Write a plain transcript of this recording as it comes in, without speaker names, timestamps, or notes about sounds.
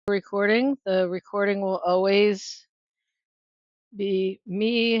recording. The recording will always be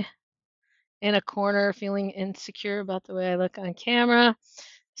me in a corner feeling insecure about the way I look on camera,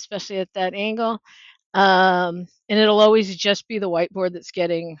 especially at that angle. And it'll always just be the whiteboard that's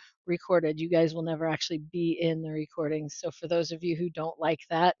getting recorded. You guys will never actually be in the recording. So for those of you who don't like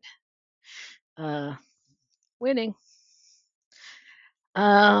that, winning.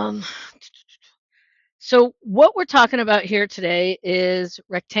 Um, so what we're talking about here today is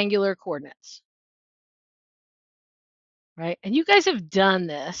rectangular coordinates, right? And you guys have done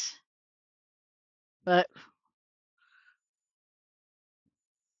this, but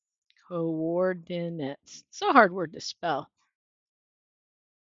coordinates. It's a hard word to spell.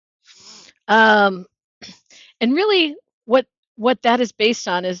 Um, and really, what that is based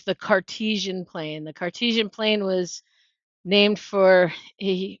on is the Cartesian plane. The Cartesian plane was named for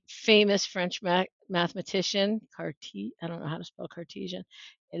a famous French mathematician. I don't know how to spell Cartesian.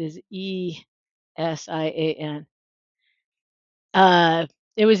 It is Esian.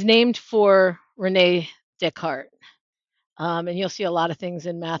 It was named for Rene Descartes. And you'll see a lot of things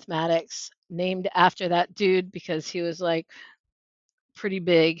in mathematics named after that dude because he was like pretty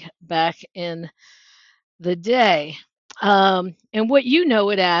big back in the day. And what you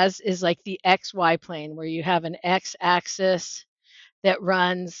know it as is like the XY plane, where you have an X axis that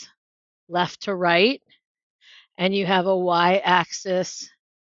runs left to right, and you have a Y axis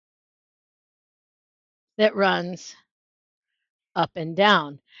that runs up and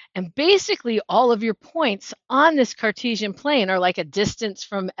down. And basically, all of your points on this Cartesian plane are like a distance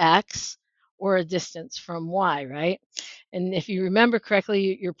from X or a distance from Y, right? And if you remember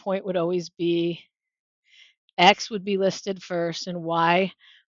correctly, your point would always be X would be listed first and Y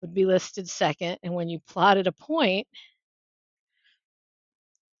would be listed second. And when you plotted a point,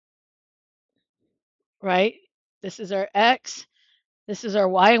 right, this is our X, this is our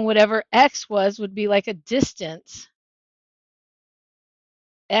Y, and whatever X was would be like a distance,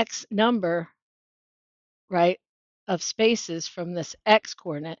 X number, right, of spaces from this X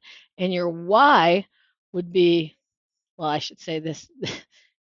coordinate. And your Y would be, well, I should say this,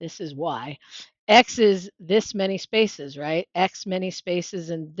 this is Y. X is this many spaces, right? X many spaces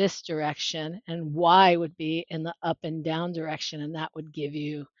in this direction, and Y would be in the up and down direction, and that would give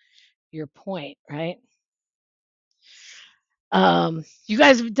you your point, right? You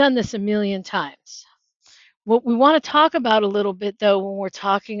guys have done this a million times. What we want to talk about a little bit, though, when we're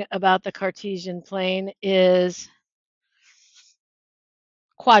talking about the Cartesian plane is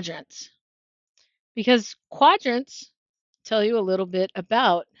quadrants, because quadrants tell you a little bit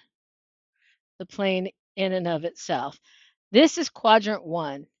about the plane in and of itself. This is quadrant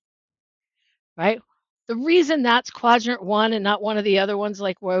one, right? The reason that's quadrant one and not one of the other ones,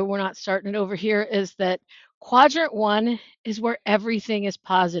 like where we're not starting it over here, is that quadrant one is where everything is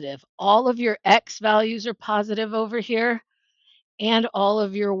positive. All of your X values are positive over here, and all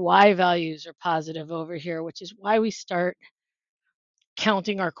of your Y values are positive over here, which is why we start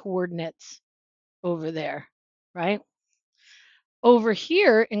counting our coordinates over there, right? Over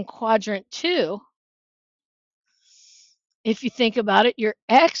here in quadrant two, if you think about it, your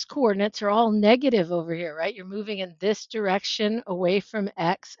X coordinates are all negative over here, right? You're moving in this direction away from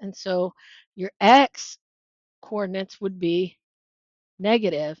X. And so your X coordinates would be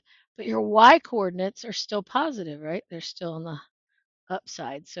negative, but your Y coordinates are still positive, right? They're still on the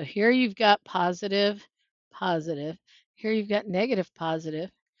upside. So here you've got positive, positive. Here you've got negative, positive.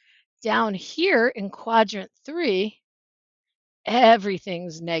 Down here in quadrant three,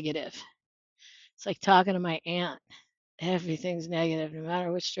 everything's negative. It's like talking to my aunt. Everything's negative, no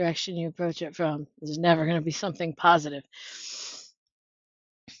matter which direction you approach it from. There's never going to be something positive,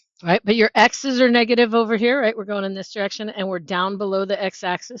 right? But your x's are negative over here, right? We're going in this direction, and we're down below the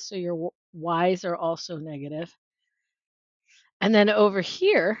x-axis, so your y's are also negative. And then over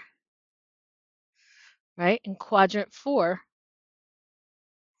here, right, in quadrant four,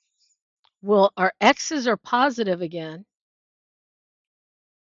 well, our x's are positive again.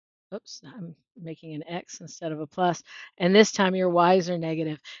 Oops, I'm making an X instead of a plus. And this time your Y's are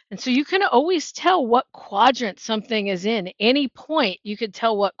negative. And so you can always tell what quadrant something is in. Any point, you could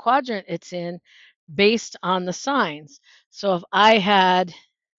tell what quadrant it's in based on the signs. So if I had,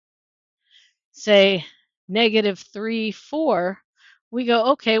 say, -3, 4, we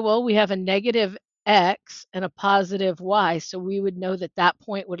go, okay, well, we have a negative X and a positive Y. So we would know that that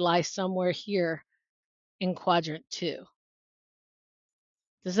point would lie somewhere here in quadrant 2.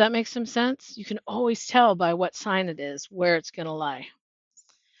 Does that make some sense? You can always tell by what sign it is where it's going to lie.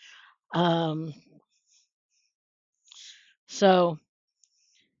 So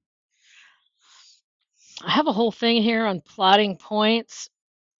I have a whole thing here on plotting points.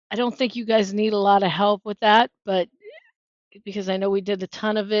 I don't think you guys need a lot of help with that, but because I know we did a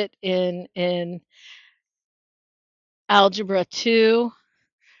ton of it in Algebra 2,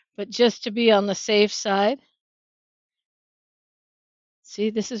 but just to be on the safe side. See,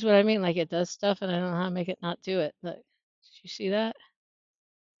 this is what I mean, like it does stuff and I don't know how to make it not do it. Look, did you see that?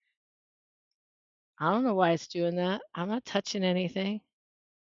 I don't know why it's doing that. I'm not touching anything.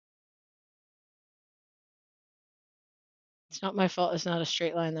 It's not my fault. It's not a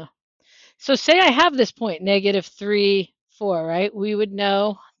straight line though. So say I have this point, -3, 4, right? We would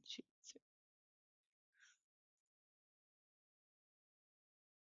know,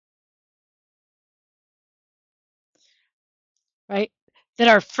 right, that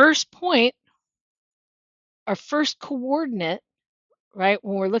our first point, our first coordinate, right,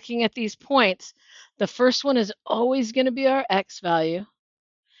 when we're looking at these points, the first one is always going to be our x value,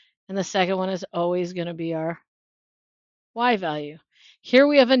 and the second one is always going to be our y value. Here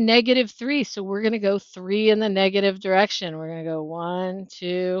we have a -3, so we're going to go 3 in the negative direction. We're going to go 1,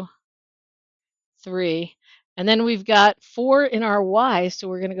 2, 3. And then we've got 4 in our y, so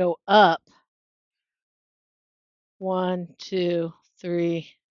we're going to go up 1, 2,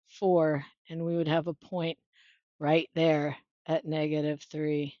 3, 4. And we would have a point right there at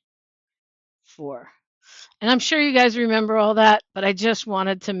 -3, 4. And I'm sure you guys remember all that, but I just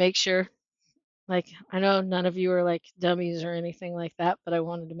wanted to make sure. Like, I know none of you are like dummies or anything like that, but I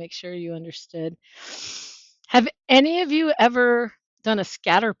wanted to make sure you understood. Have any of you ever done a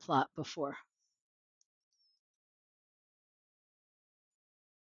scatter plot before?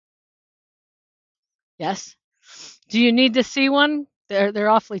 Yes? Do you need to see one? They're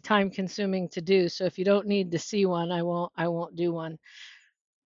awfully time consuming to do, so if you don't need to see one, I won't do one.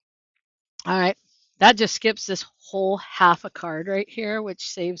 All right. That just skips this whole half a card right here,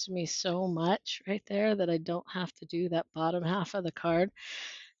 which saves me so much right there that I don't have to do that bottom half of the card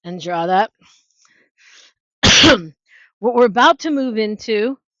and draw that. What we're about to move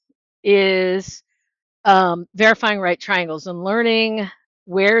into is verifying right triangles and learning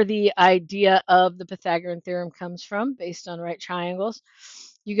where the idea of the Pythagorean theorem comes from based on right triangles.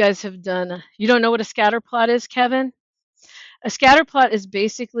 You guys have done, you don't know what a scatter plot is, Kevin? A scatter plot is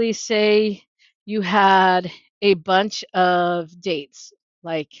basically, say you had a bunch of dates,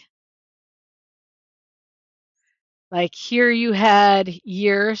 like here you had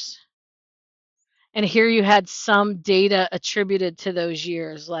years, and here you had some data attributed to those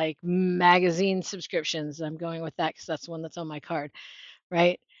years, like magazine subscriptions. I'm going with that because that's the one that's on my card,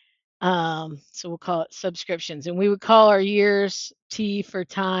 right? So we'll call it subscriptions, and we would call our years T for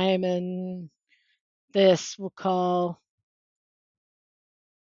time, and this we'll call,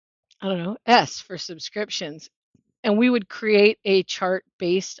 I don't know, S for subscriptions. And we would create a chart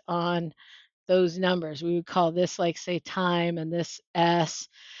based on those numbers. We would call this, like, say, time, and this S,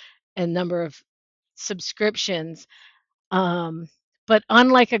 and number of subscriptions. But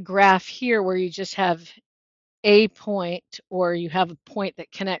unlike a graph here where you just have a point or you have a point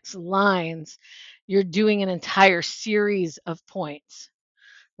that connects lines, you're doing an entire series of points,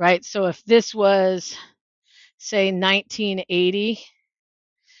 right? So if this was, say, 1980,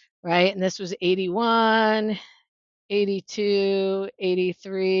 right, and this was 81, 82,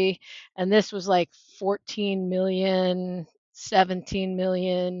 83, and this was like 14 million, 17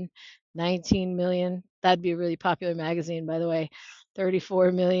 million, 19 million. That'd be a really popular magazine, by the way,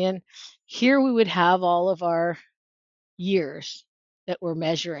 34 million. Here we would have all of our years that we're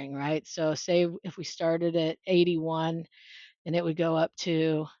measuring, right? So say if we started at 81 and it would go up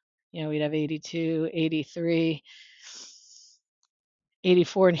to, we'd have 82, 83,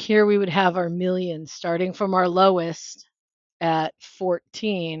 84, and here we would have our millions starting from our lowest at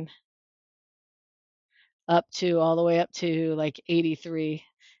 14 up to all the way up to like 83.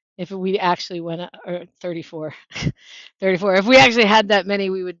 If we actually went, or 34, 34, if we actually had that many,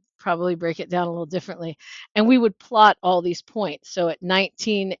 we would probably break it down a little differently. And we would plot all these points. So at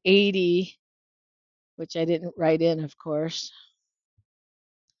 1980, which I didn't write in, of course,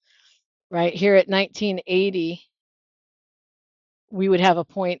 right here at 1980, we would have a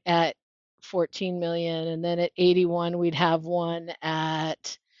point at 14 million. And then at 81, we'd have one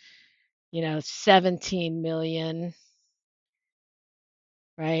at, 17 million,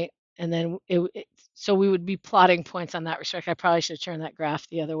 right? And then so we would be plotting points on that respect. I probably should have turned that graph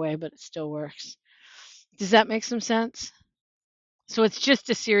the other way, but it still works. Does that make some sense? So it's just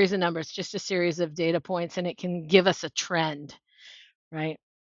a series of numbers, just a series of data points, and it can give us a trend, right?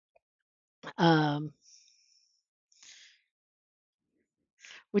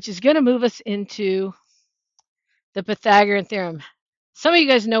 Which is going to move us into the Pythagorean theorem. Some of you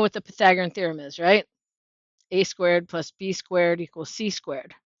guys know what the Pythagorean theorem is, right? A squared plus B squared equals C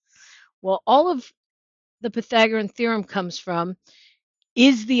squared. Well, all of the Pythagorean theorem comes from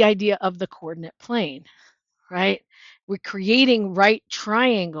is the idea of the coordinate plane, right? We're creating right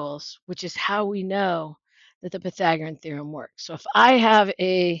triangles, which is how we know that the Pythagorean theorem works. So if I have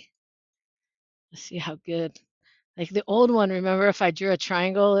let's see how good, like the old one, remember if I drew a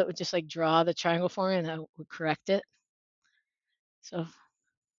triangle, it would just like draw the triangle for me and I would correct it. So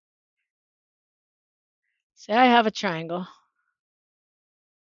say I have a triangle.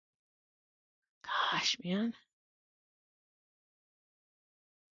 Gosh, man.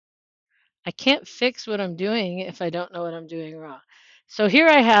 I can't fix what I'm doing if I don't know what I'm doing wrong. So here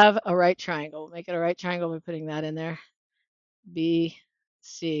I have a right triangle. Make it a right triangle by putting that in there. B,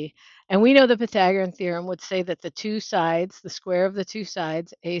 C. And we know the Pythagorean theorem would say that the two sides, the square of the two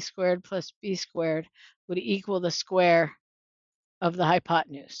sides, a squared plus b squared, would equal the square of the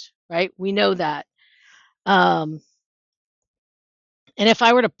hypotenuse, right? We know that. And if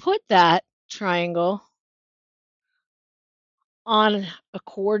I were to put that triangle on a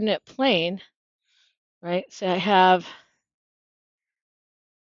coordinate plane, right? So I have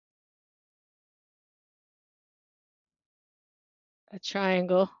a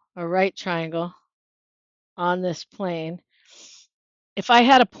triangle, a right triangle on this plane. If I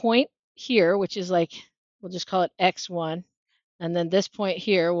had a point here, which is like, we'll just call it x1, and then this point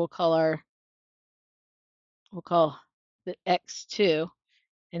here we'll call the x2,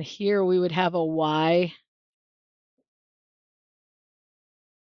 and here we would have a y,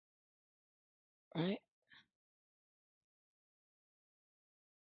 right?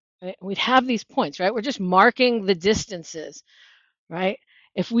 Right? We'd have these points, right? We're just marking the distances, right?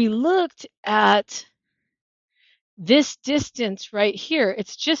 If we looked at this distance right here,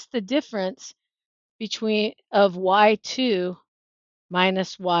 it's just the difference between of y2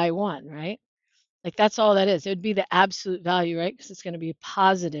 minus y1, right? Like that's all that is. It would be the absolute value, right? Because it's going to be a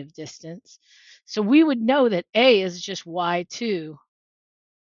positive distance. So we would know that A is just y2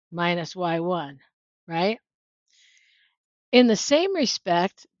 minus y1, right? In the same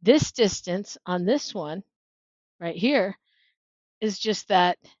respect, this distance on this one right here is just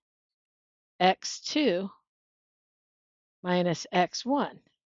that x2 minus x1,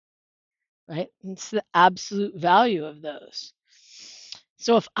 right? And it's the absolute value of those.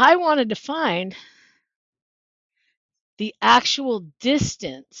 So if I wanted to find the actual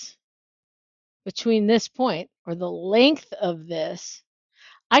distance between this point, or the length of this,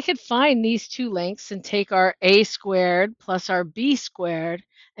 I could find these two lengths and take our a squared plus our b squared,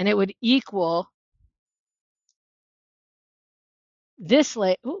 and it would equal this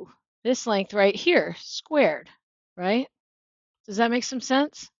length right here squared, right? Does that make some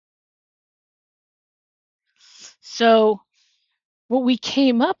sense? So what we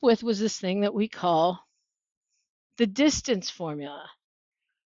came up with was this thing that we call the distance formula,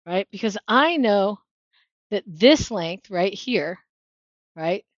 right? Because I know that this length right here,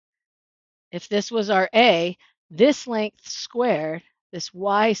 right? If this was our A, this length squared, this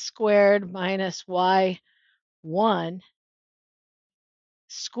y squared minus y1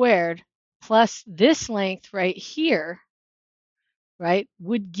 squared plus this length right here, right,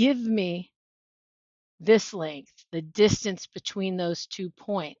 would give me this length, the distance between those 2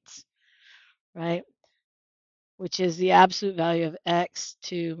 points, right, which is the absolute value of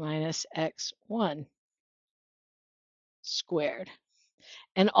x2 minus x1 squared.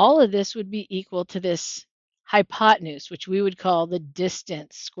 And all of this would be equal to this hypotenuse, which we would call the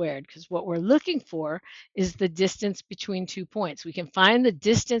distance squared, because what we're looking for is the distance between 2 points. We can find the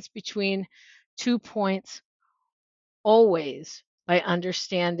distance between 2 points always by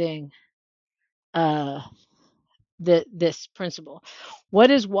understanding this principle. What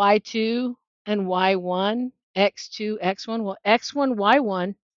is y2 and y1, x2, x1? Well, x1,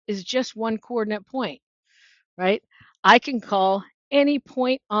 y1 is just one coordinate point, right? I can call any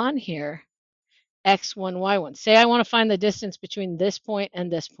point on here x1, y1. Say I want to find the distance between this point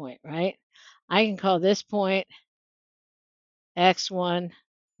and this point, right? I can call this point x1,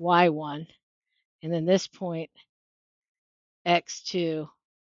 y1, and then this point x2,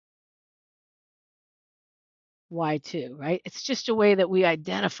 y2, right? It's just a way that we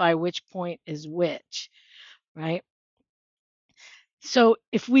identify which point is which, right? So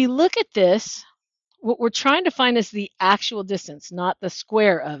if we look at this, what we're trying to find is the actual distance, not the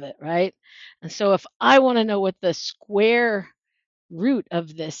square of it, right? And so if I want to know what the square root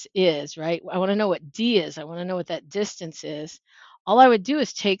of this is, right? I want to know what d is. I want to know what that distance is. All I would do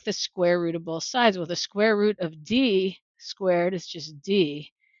is take the square root of both sides. Well, the square root of d squared is just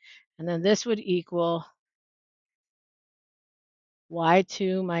d. And then this would equal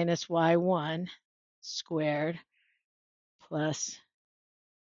y2 minus y1 squared plus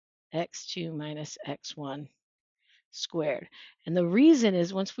x2 minus x1 squared. And the reason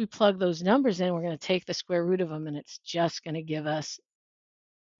is once we plug those numbers in, we're going to take the square root of them, and it's just going to give us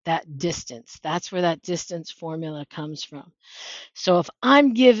that distance. That's where that distance formula comes from. So if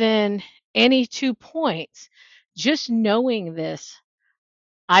I'm given any 2 points, just knowing this,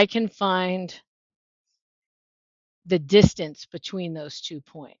 I can find the distance between those 2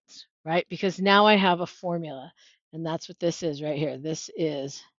 points, right? Because now I have a formula, and that's what this is right here. This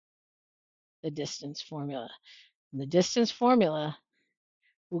is the distance formula. And the distance formula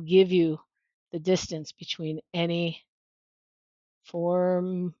will give you the distance between any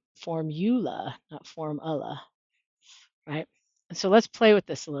formula, not formula, right? And so let's play with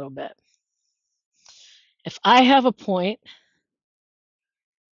this a little bit. If I have a point,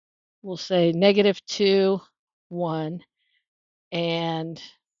 we'll say -2, 1, and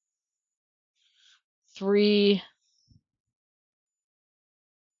 3,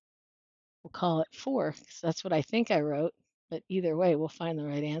 we'll call it 4, because that's what I think I wrote, but either way, we'll find the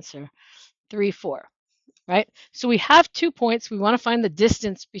right answer. 3, 4, right? So we have 2 points. We want to find the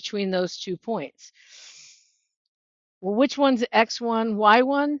distance between those 2 points. Well, which one's x1,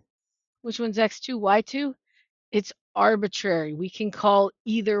 y1? Which one's x2, y2? It's arbitrary. We can call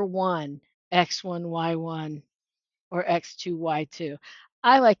either one x1, y1, or x2, y2.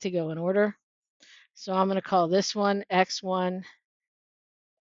 I like to go in order. So I'm going to call this one x1,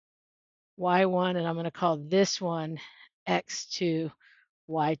 y1, and I'm going to call this one x2,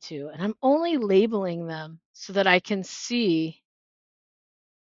 y2. And I'm only labeling them so that I can see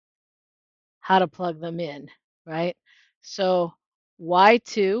how to plug them in, right? So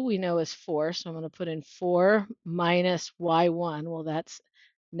y2 we know is 4, so I'm going to put in 4 minus y1. Well, that's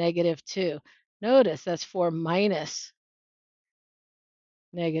 -2. Notice that's 4 minus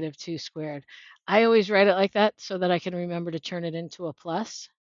 -2 squared. I always write it like that so that I can remember to turn it into a plus.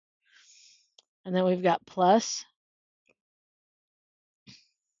 And then we've got plus.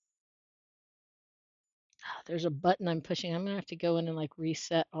 There's a button I'm pushing. I'm going to have to go in and like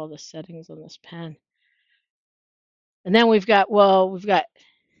reset all the settings on this pen. And then we've got,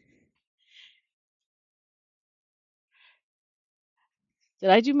 did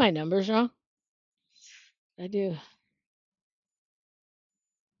I do my numbers wrong? I do.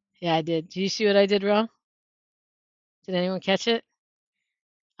 Yeah, I did. Do you see what I did wrong? Did anyone catch it?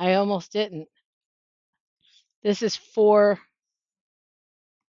 I almost didn't. This is 4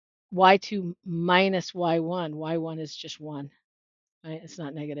 y2 minus y1. y1 is just 1, right? It's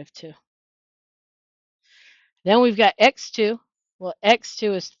not -2. Then we've got x2. Well,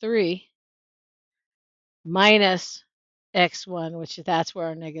 x2 is 3 minus x1, which that's where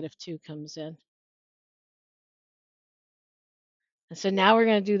our -2 comes in. And so now we're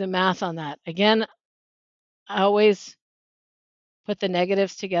going to do the math on that. Again, I always put the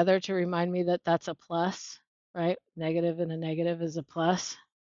negatives together to remind me that that's a plus, right? Negative and a negative is a plus.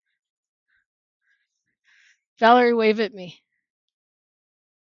 Valerie, wave at me.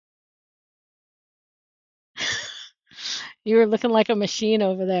 You were looking like a machine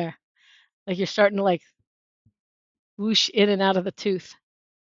over there. Like you're starting to like whoosh in and out of the tooth.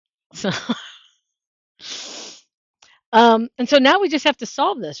 So, and so now we just have to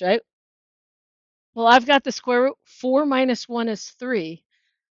solve this, right? Well, I've got the square root. 4 minus 1 is 3.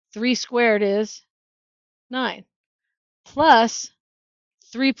 3 squared is 9. Plus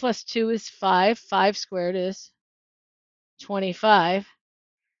 3 plus 2 is 5. 5 squared is 25.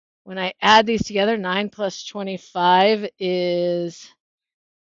 When I add these together, 9 plus 25 is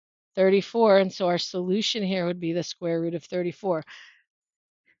 34. And so our solution here would be the square root of 34.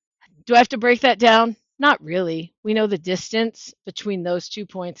 Do I have to break that down? Not really. We know the distance between those 2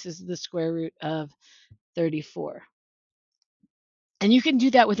 points is the square root of 34. And you can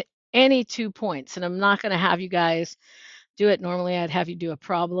do that with any 2 points. And I'm not going to have you guys do it. Normally, I'd have you do a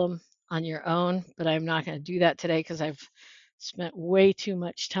problem on your own, but I'm not going to do that today because I've spent way too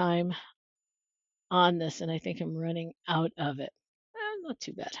much time on this, and I think I'm running out of it. Not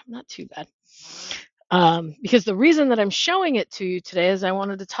too bad. Not too bad. Because the reason that I'm showing it to you today is I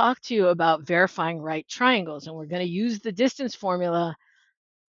wanted to talk to you about verifying right triangles, and we're going to use the distance formula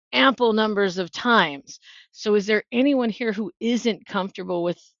ample numbers of times. So is there anyone here who isn't comfortable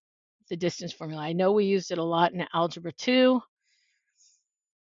with the distance formula? I know we used it a lot in Algebra 2.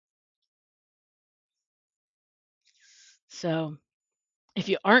 So if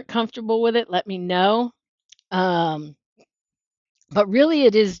you aren't comfortable with it, let me know. But really,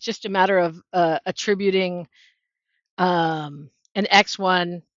 it is just a matter of attributing an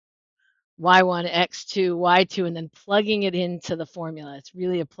x1, y1, x2, y2, and then plugging it into the formula. It's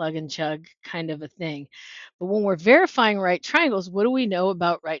really a plug and chug kind of a thing. But when we're verifying right triangles, what do we know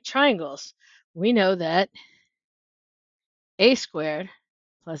about right triangles? We know that a squared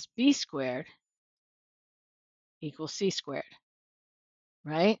plus b squared equals c squared,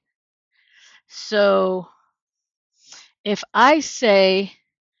 right? So if I say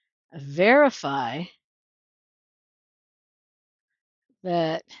verify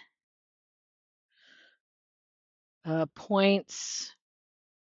that points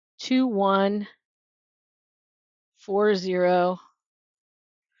 2, 1, 4, 0,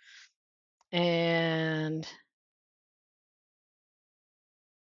 and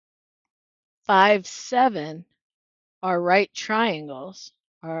 5, 7 are right triangles,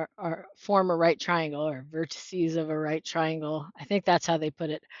 are form a right triangle, or vertices of a right triangle. I think that's how they put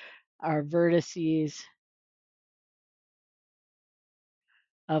it, are vertices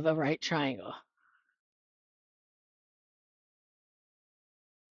of a right triangle.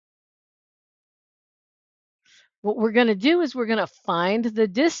 What we're going to do is we're going to find the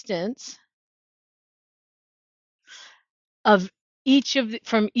distance of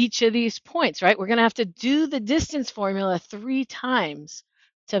from each of these points, right? We're going to have to do the distance formula 3 times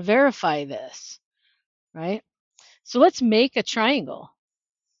to verify this, right? So let's make a triangle,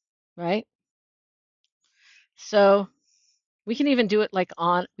 right? So we can even do it like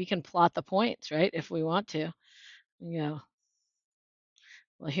we can plot the points, right? If we want to, well,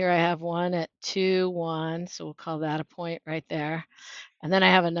 here I have one at 2, 1, so we'll call that a point right there. And then I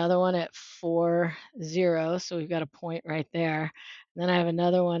have another one at 4, 0, so we've got a point right there. And then I have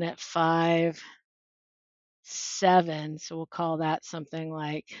another one at 5, 7, so we'll call that something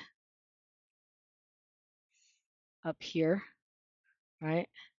like up here, right?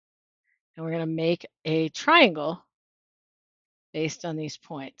 And we're going to make a triangle based on these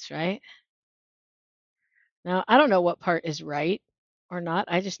points, right? Now, I don't know what part is right or not.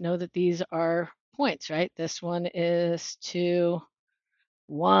 I just know that these are points, right? This one is 2,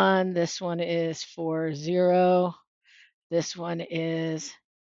 1. This one is 4, 0. This one is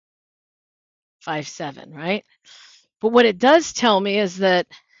 5, 7, right? But what it does tell me is that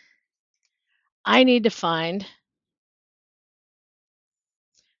I need to find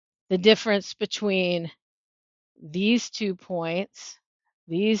the difference between these 2 points,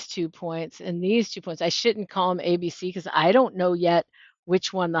 these 2 points, and these 2 points. I shouldn't call them ABC because I don't know yet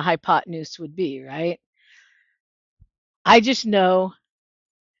which one the hypotenuse would be, right? I just know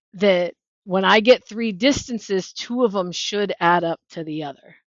that when I get 3 distances, 2 of them should add up to the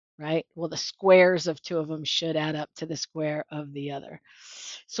other, right? Well, the squares of 2 of them should add up to the square of the other.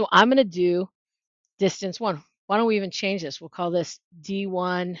 So I'm going to do distance 1. Why don't we even change this? We'll call this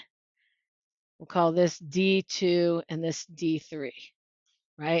D1, we'll call this D2, and this D3,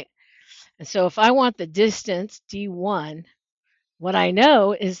 right? And so if I want the distance D1, what I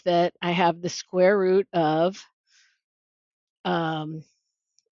know is that I have the square root of y2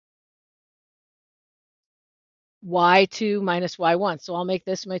 minus y1. So I'll make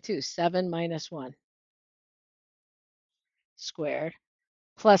this my 2, 7 minus 1 squared,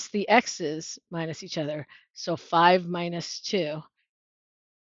 plus the x's minus each other. So 5 minus 2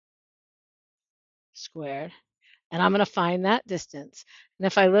 squared. And I'm going to find that distance. And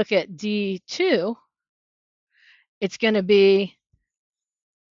if I look at D2, it's going to be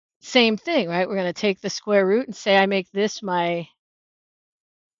same thing, right? We're going to take the square root and say I make this my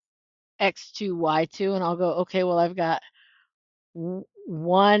x2, y2, and I'll go, okay, well, I've got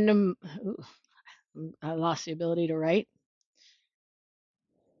 1, I lost the ability to write.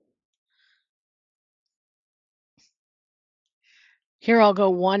 Here I'll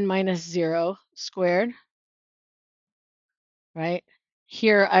go 1 minus 0 squared, right?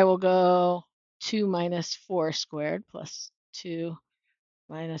 Here I will go 2 minus 4 squared plus 2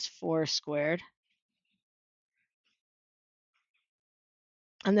 minus 4 squared.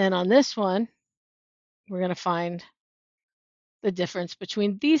 And then on this one, we're going to find the difference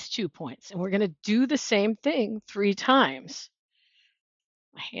between these 2 points. And we're going to do the same thing 3 times.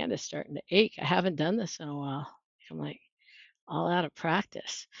 My hand is starting to ache. I haven't done this in a while. I'm like all out of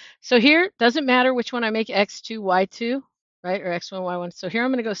practice. So here, doesn't matter which one I make, x2, y2, right? Or x1, y1. So here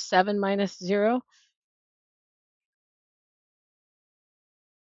I'm going to go 7 minus 0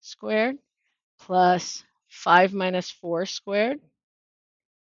 squared plus 5 minus 4 squared.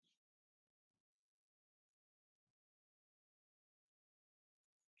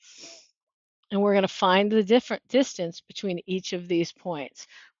 And we're going to find the different distance between each of these points.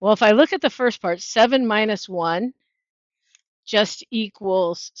 Well, if I look at the first part, 7 minus 1 just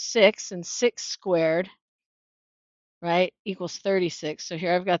equals 6, and 6 squared right, equals 36. So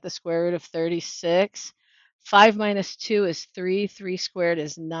here I've got the square root of 36. 5 minus 2 is 3. 3 squared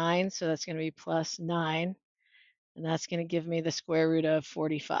is 9, so that's going to be plus 9. And that's going to give me the square root of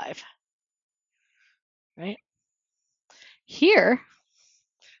 45, right? Here,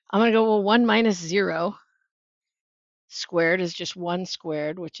 I'm going to go, well, 1 minus 0 squared is just 1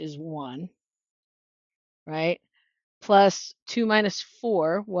 squared, which is 1, right? Plus 2 minus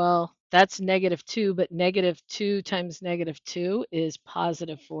 4, well, that's negative 2, but negative 2 times negative 2 is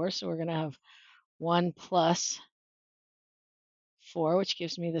positive 4. So we're going to have 1 plus 4, which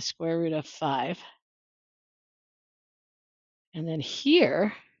gives me the square root of 5. And then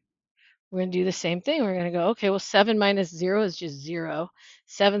here, we're going to do the same thing. We're going to go, okay, well, 7 minus 0 is just 0.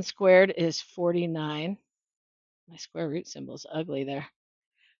 7 squared is 49. My square root symbol is ugly there.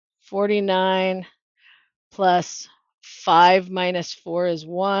 49 plus 5 minus 4 is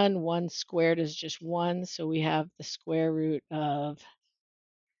 1. 1 squared is just 1. So we have the square root of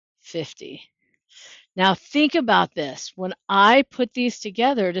 50. Now think about this. When I put these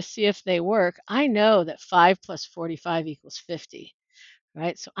together to see if they work, I know that 5 plus 45 equals 50,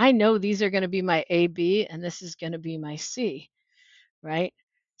 right? So I know these are going to be my AB and this is going to be my C, right?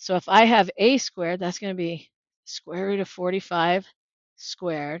 So if I have A squared, that's going to be square root of 45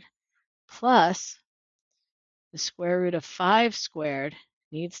 squared plus the square root of 5 squared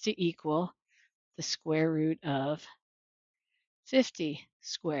needs to equal the square root of 50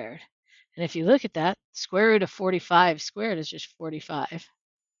 squared. And if you look at that, square root of 45 squared is just 45,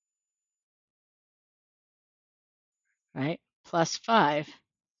 right? Plus 5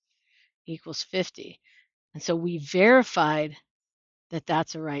 equals 50. And so we verified that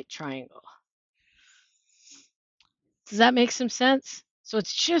that's a right triangle. Does that make some sense? So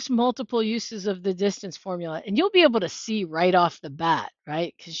it's just multiple uses of the distance formula. And you'll be able to see right off the bat,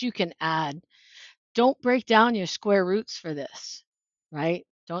 right? Because you can add. Don't break down your square roots for this, right?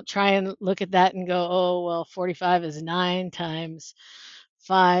 Don't try and look at that and go, oh, well, 45 is 9 times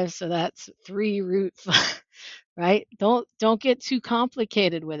 5, so that's 3 root 5, right? Don't get too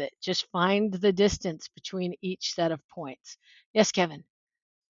complicated with it. Just find the distance between each set of points. Yes, Kevin?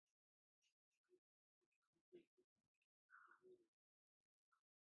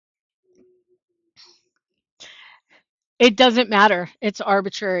 It doesn't matter. It's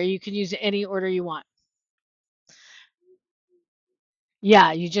arbitrary. You can use any order you want.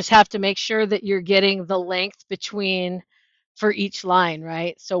 Yeah, you just have to make sure that you're getting the length between for each line,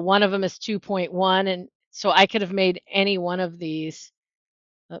 right? So one of them is 2.1, and so I could have made any one of these.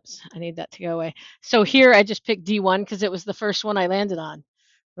 Oops, I need that to go away. So here I just picked D1 because it was the first one I landed on,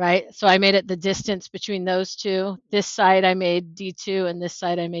 right? So I made it the distance between those two. This side I made D2 and this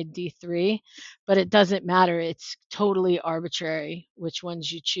side I made D3, but it doesn't matter. It's totally arbitrary which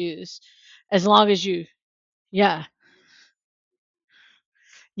ones you choose. As long as you, yeah,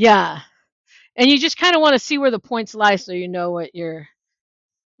 yeah. And you just kind of want to see where the points lie so you know what you're,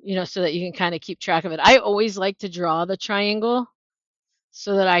 so that you can kind of keep track of it. I always like to draw the triangle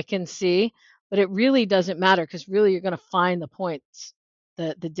so that I can see, but it really doesn't matter because really you're going to find the points,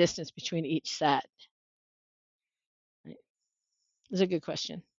 the distance between each set. Right? That's a good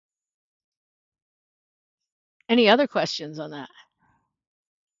question. Any other questions on that?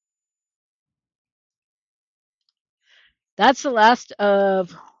 That's the last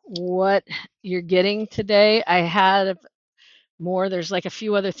of what you're getting today. I had more. There's like a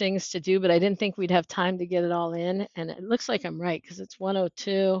few other things to do, but I didn't think we'd have time to get it all in. And it looks like I'm right because it's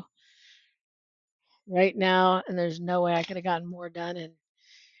 1:02 right now, and there's no way I could have gotten more done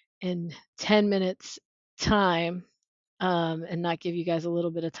in 10 minutes time, and not give you guys a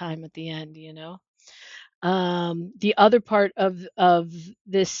little bit of time at the end, The other part of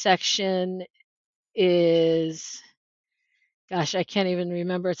this section is, gosh, I can't even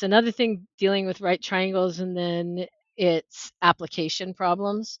remember. It's another thing dealing with right triangles, and then it's application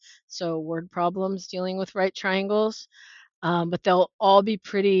problems, so word problems dealing with right triangles. But they'll all be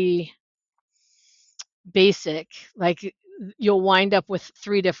pretty basic. Like you'll wind up with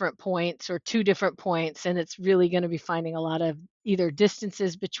 3 different points or 2 different points, and it's really going to be finding a lot of either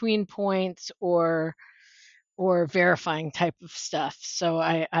distances between points or verifying type of stuff. So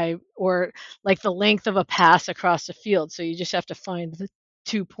or like the length of a pass across the field. So you just have to find the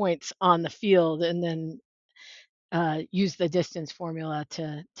 2 points on the field and then use the distance formula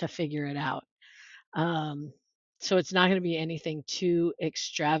to figure it out. So it's not going to be anything too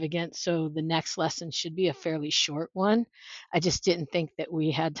extravagant. So the next lesson should be a fairly short one. I just didn't think that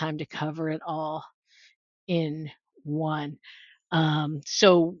we had time to cover it all in one.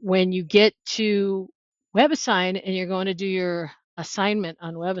 So when you get to WebAssign and you're going to do your assignment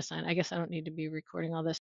on WebAssign, I guess I don't need to be recording all this.